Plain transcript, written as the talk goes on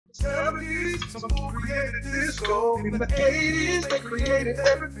70s, some people created disco. In the 80s, they created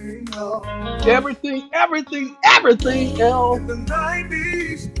everything else. Everything else. In the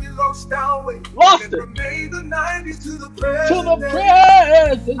 90s, we lost our way. Lost it. From the 90s to the To present the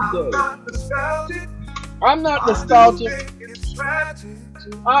present I'm day. not nostalgic. I'm not I do nostalgic. think it's tragic.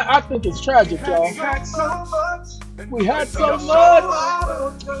 I think it's tragic, y'all. We had so much. We had so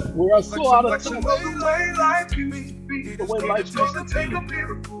much. We are so out of touch. The way life used to be. The way life used It's to gonna take a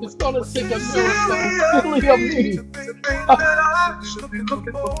miracle. It's gonna take a Silly miracle of me. to think that I should have been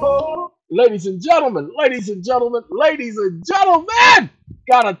looking for. Ladies and gentlemen,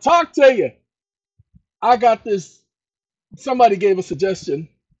 gotta talk to you. I got this. Somebody gave a suggestion,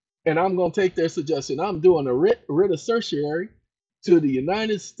 and I'm gonna take their suggestion. I'm doing a writ of certiorari to the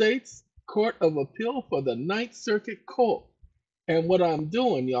United States Court of Appeal for the Ninth Circuit Court. And what I'm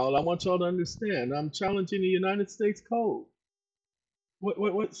doing, y'all, I want y'all to understand. I'm challenging the United States Code.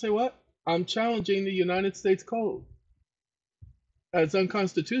 What? Say what? I'm challenging the United States Code as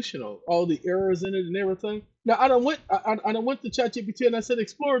unconstitutional. All the errors in it and everything. Now I done went to Chat-Gpt and I said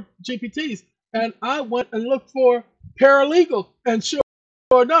explore GPTs, and I went and looked for paralegal, and sure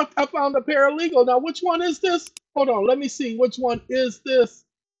enough, I found a paralegal. Now which one is this? Hold on, let me see. Which one is this?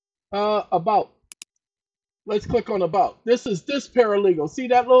 About. Let's click on about. This is this paralegal. See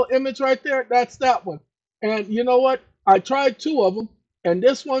that little image right there? That's that one. And you know what? I tried two of them, and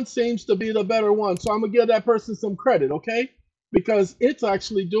this one seems to be the better one. So I'm gonna give that person some credit, okay? Because it's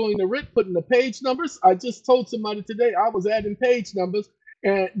actually doing the writ, putting the page numbers. I just told somebody today I was adding page numbers,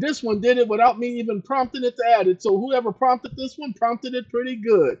 and this one did it without me even prompting it to add it. So whoever prompted this one prompted it pretty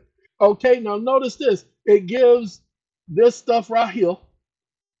good. Okay, now notice this. It gives this stuff right here.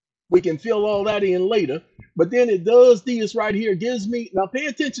 We can fill all that in later. But then it does these right here. Gives me, now pay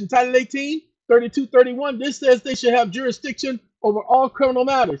attention, Title 18, 3231. This says they should have jurisdiction over all criminal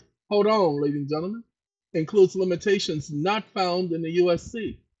matters. Hold on, ladies and gentlemen. Includes limitations not found in the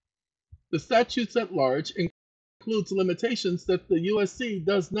USC. The statutes at large includes limitations that the USC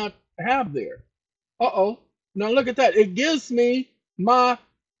does not have there. Uh-oh. Now look at that. It gives me my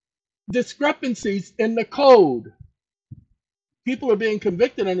discrepancies in the code. People are being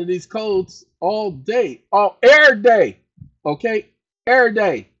convicted under these codes all day, air day. Okay, air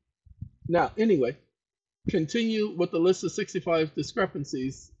day. Now, anyway, continue with the list of 65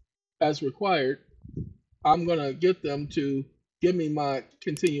 discrepancies as required. I'm gonna get them to give me my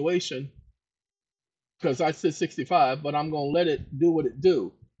continuation because I said 65, but I'm gonna let it do what it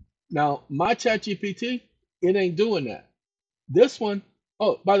do. Now, my Chat-Gpt, it ain't doing that. This one,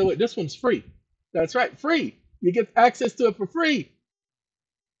 oh, by the way, this one's free. That's right, free. You get access to it for free.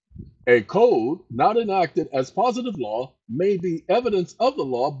 A code not enacted as positive law may be evidence of the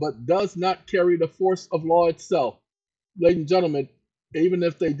law, but does not carry the force of law itself. Ladies and gentlemen, even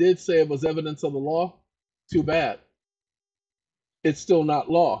if they did say it was evidence of the law, too bad. It's still not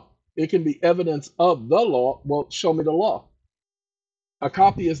law. It can be evidence of the law. Well, show me the law. A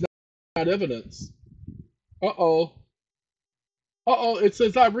copy is not evidence. Uh-oh. Uh-oh, it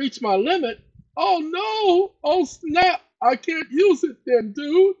says I reached my limit. Oh no! Oh snap! I can't use it then,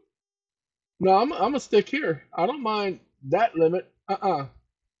 dude. No, I'm gonna stick here. I don't mind that limit.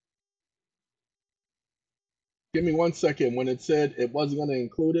 Give me 1 second. When it said it wasn't gonna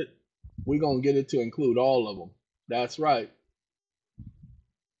include it, we're gonna get it to include all of them. That's right.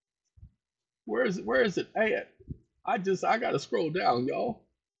 Where is it? Where is it at? I gotta scroll down, y'all.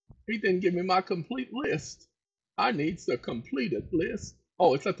 He didn't give me my complete list. I need the completed list.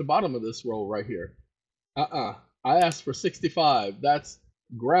 Oh, it's at the bottom of this row right here. I asked for 65. That's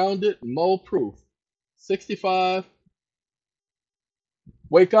grounded, mold proof. 65.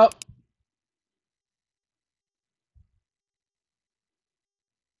 Wake up.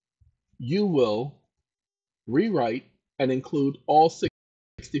 You will rewrite and include all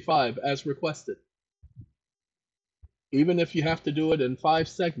 65 as requested. Even if you have to do it in 5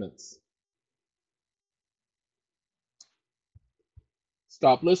 segments.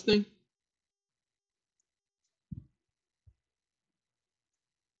 Stop listening.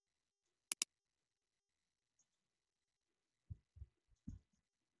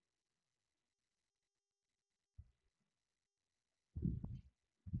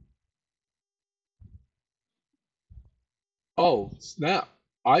 Oh, snap.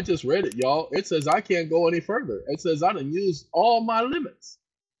 I just read it, y'all. It says I can't go any further. It says I done used all my limits.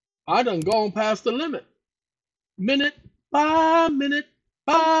 I done gone past the limit. Minute by minute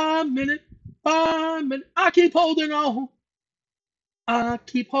by minute by minute. I keep holding on. I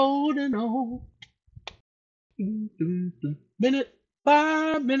keep holding on. Minute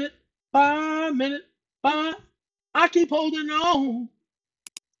by minute by minute by. I keep holding on.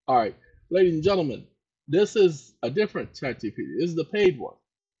 All right, ladies and gentlemen, this is a different ChatGPT. This is the paid one.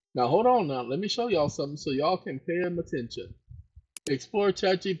 Now, hold on now. Let me show y'all something so y'all can pay them attention. Explore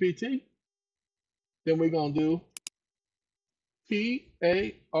ChatGPT. Then we're going to do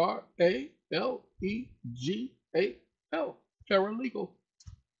PARALEGAL. Paralegal.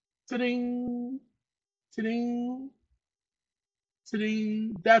 Ta-ding. Ta-ding.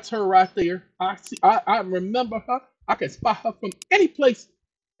 Ta-ding. That's her right there. I remember her. I can spot her from any place.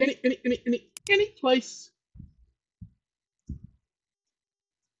 Any place.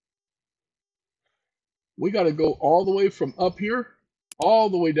 We got to go all the way from up here, all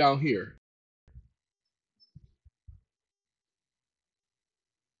the way down here.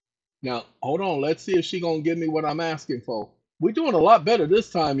 Now, hold on. Let's see if she gonna give me what I'm asking for. We're doing a lot better this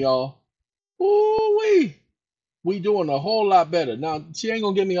time, y'all. Ooh-wee. We doing a whole lot better. Now, she ain't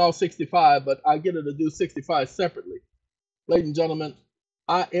gonna give me all 65, but I get her to do 65 separately. Ladies and gentlemen,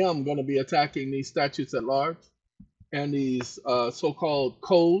 I am gonna be attacking these statutes at large and these so-called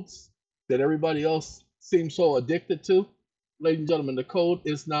codes that everybody else seems so addicted to. Ladies and gentlemen, the code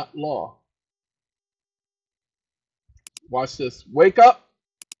is not law. Watch this. Wake up.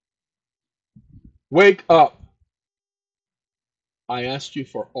 Wake up. I asked you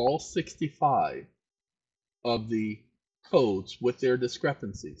for all 65 of the codes with their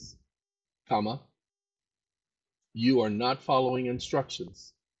discrepancies, comma, you are not following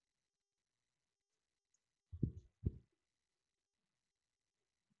instructions.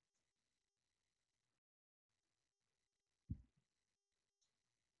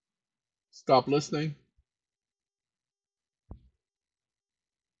 Stop listening.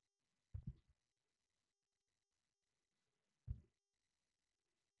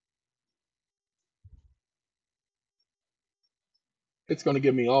 It's going to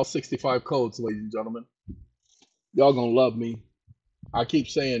give me all 65 codes, ladies and gentlemen. Y'all going to love me. I keep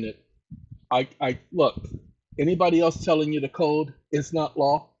saying it. I look, anybody else telling you the code is not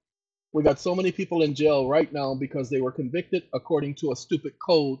law? We got so many people in jail right now because they were convicted according to a stupid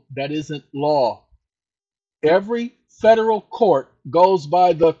code that isn't law. Every federal court goes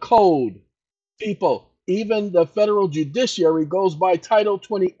by the code. People, even the federal judiciary goes by Title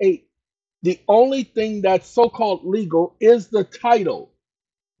 28. The only thing that's so-called legal is the title.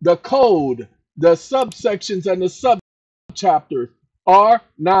 The code, the subsections, and the subchapters are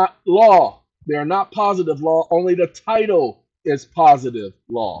not law. They're not positive law. Only the title is positive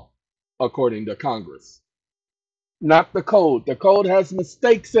law, according to Congress. Not the code. The code has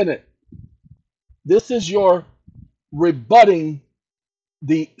mistakes in it. This is your rebutting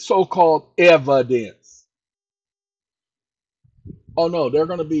the so-called evidence. Oh no, they're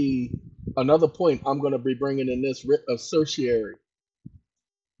going to be another point I'm going to be bringing in this writ of certiorari.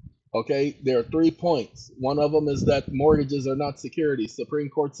 Okay, there are 3 points. One of them is that mortgages are not securities. Supreme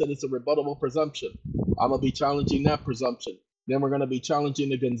Court said it's a rebuttable presumption. I'm going to be challenging that presumption. Then we're going to be challenging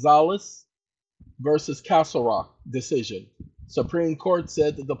the Gonzalez versus Castle Rock decision. Supreme Court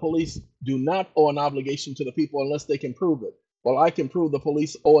said that the police do not owe an obligation to the people unless they can prove it. Well, I can prove the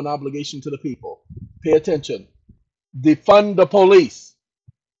police owe an obligation to the people. Pay attention. Defund the police.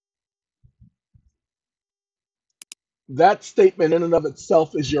 That statement in and of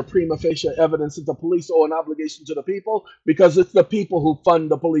itself is your prima facie evidence that the police owe an obligation to the people because it's the people who fund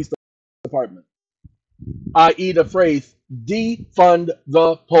the police department, i.e. the phrase defund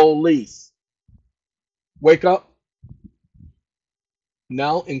the police. Wake up.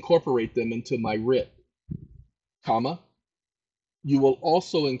 Now incorporate them into my writ, comma. You will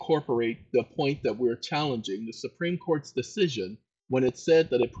also incorporate the point that we're challenging the Supreme Court's decision when it said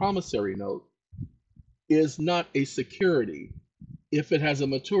that a promissory note is not a security if it has a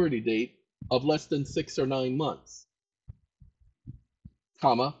maturity date of less than 6 or 9 months,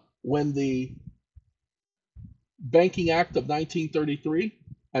 comma, when the Banking Act of 1933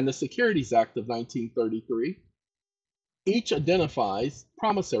 and the Securities Act of 1933 each identifies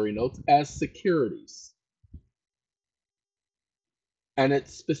promissory notes as securities. And it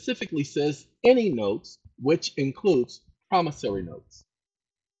specifically says any notes, which includes promissory notes.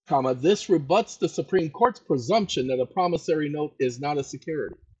 Comma, this rebuts the Supreme Court's presumption that a promissory note is not a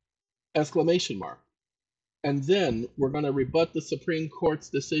security. Exclamation mark. And then we're going to rebut the Supreme Court's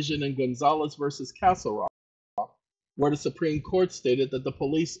decision in Gonzalez versus Castle Rock, where the Supreme Court stated that the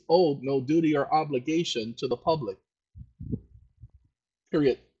police owed no duty or obligation to the public.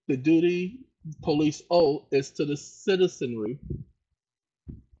 Period. The duty police owe is to the citizenry,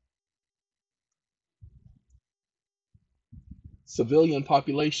 civilian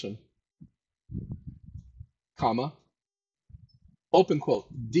population, comma, open quote,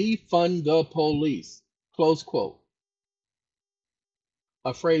 defund the police, close quote.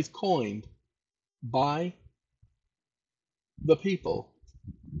 a phrase coined by the people,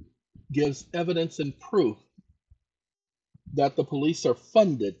 gives evidence and proof that the police are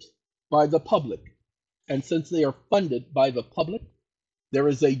funded by the public. And since they are funded by the public, there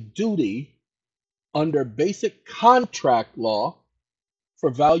is a duty under basic contract law for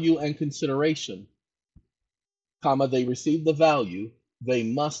value and consideration, comma, they receive the value, they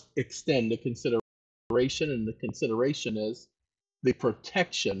must extend the consideration, and the consideration is the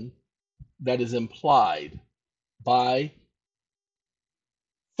protection that is implied by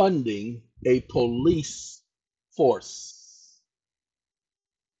funding a police force.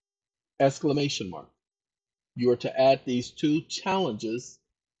 Exclamation mark. You are to add these two challenges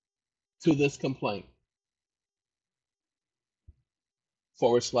to this complaint.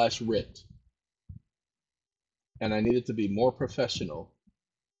 /writ. And I needed to be more professional.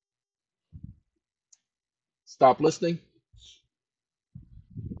 Stop listening.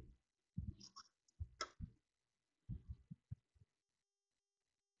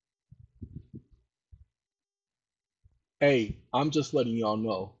 Hey, I'm just letting y'all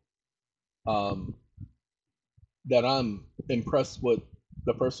know that I'm impressed with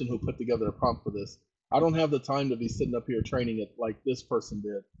the person who put together the prompt for this. I don't have the time to be sitting up here training it like this person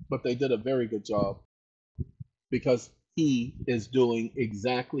did, but they did a very good job because he is doing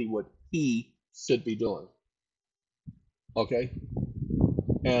exactly what he should be doing. Okay?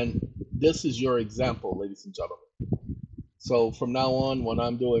 And this is your example, ladies and gentlemen. So from now on, when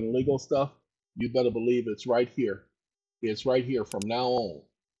I'm doing legal stuff, you better believe it's right here. It's right here from now on.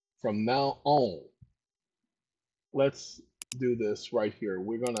 From now on. Let's do this right here.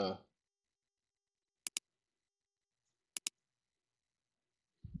 We're gonna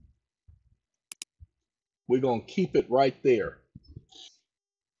keep it right there.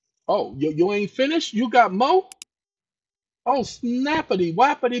 Oh, you ain't finished? You got more? Oh, snappity,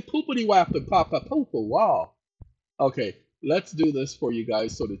 wappity, poopity, wappity, papa, poopa, wow. Okay, let's do this for you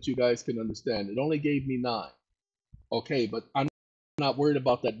guys so that you guys can understand. It only gave me 9. Okay, but I'm not worried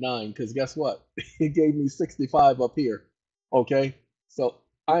about that 9 because guess what? It gave me 65 up here. Okay, so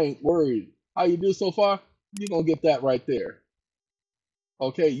I ain't worried. How you do so far? You're gonna get that right there.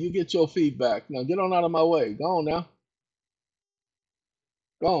 Okay, you get your feedback. Now get on out of my way. Go on now.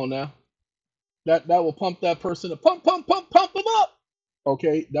 Go on now. That will pump that person up. Pump them up.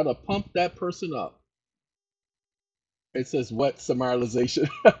 Okay, that'll pump that person up. It says wet summarization.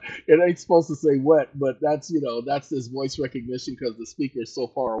 It ain't supposed to say wet, but that's that's this voice recognition because the speaker is so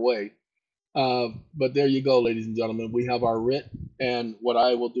far away. But there you go, ladies and gentlemen. We have our writ, and what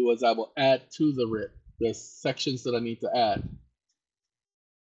I will do is I will add to the writ the sections that I need to add.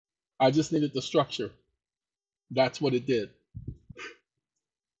 I just needed the structure. That's what it did.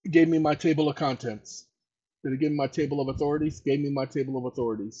 It gave me my table of contents. Did it give me my table of authorities? Gave me my table of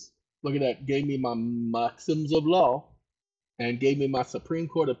authorities. Look at that. Gave me my maxims of law and gave me my Supreme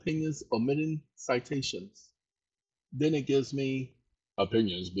Court opinions omitting citations. Then it gives me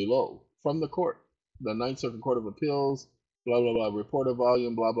opinions below from the court, the Ninth Circuit Court of Appeals, blah, blah, blah, reporter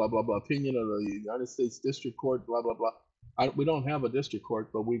volume, blah, blah, blah, blah, opinion of the United States District Court, blah, blah, blah. We don't have a district court,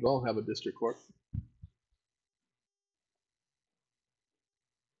 but we gonna have a district court.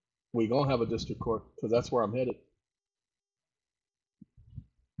 We gonna have a district court because that's where I'm headed.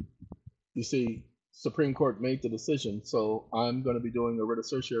 You see, Supreme Court made the decision, so I'm going to be doing a writ of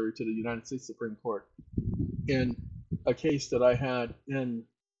certiorari to the United States Supreme Court. In a case that I had in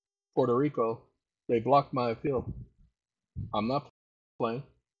Puerto Rico, they blocked my appeal. I'm not playing.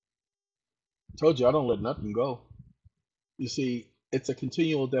 I told you I don't let nothing go. You see, it's a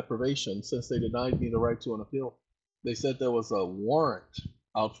continual deprivation since they denied me the right to an appeal. They said there was a warrant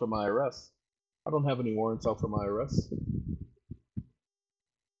out for my arrest. I don't have any warrants out for my arrest.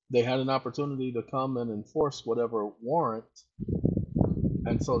 They had an opportunity to come and enforce whatever warrant,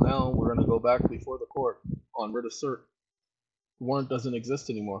 and so now we're going to go back before the court on writ of cert. Warrant doesn't exist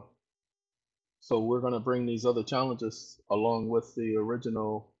anymore, so we're going to bring these other challenges along with the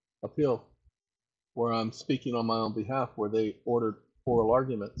original appeal where I'm speaking on my own behalf, where they ordered oral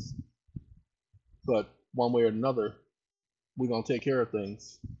arguments. But one way or another, we're going to take care of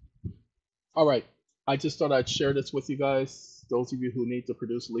things. All right, I just thought I'd share this with you guys. Those of you who need to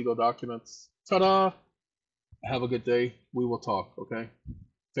produce legal documents, ta-da! Have a good day. We will talk, okay?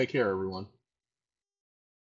 Take care, everyone.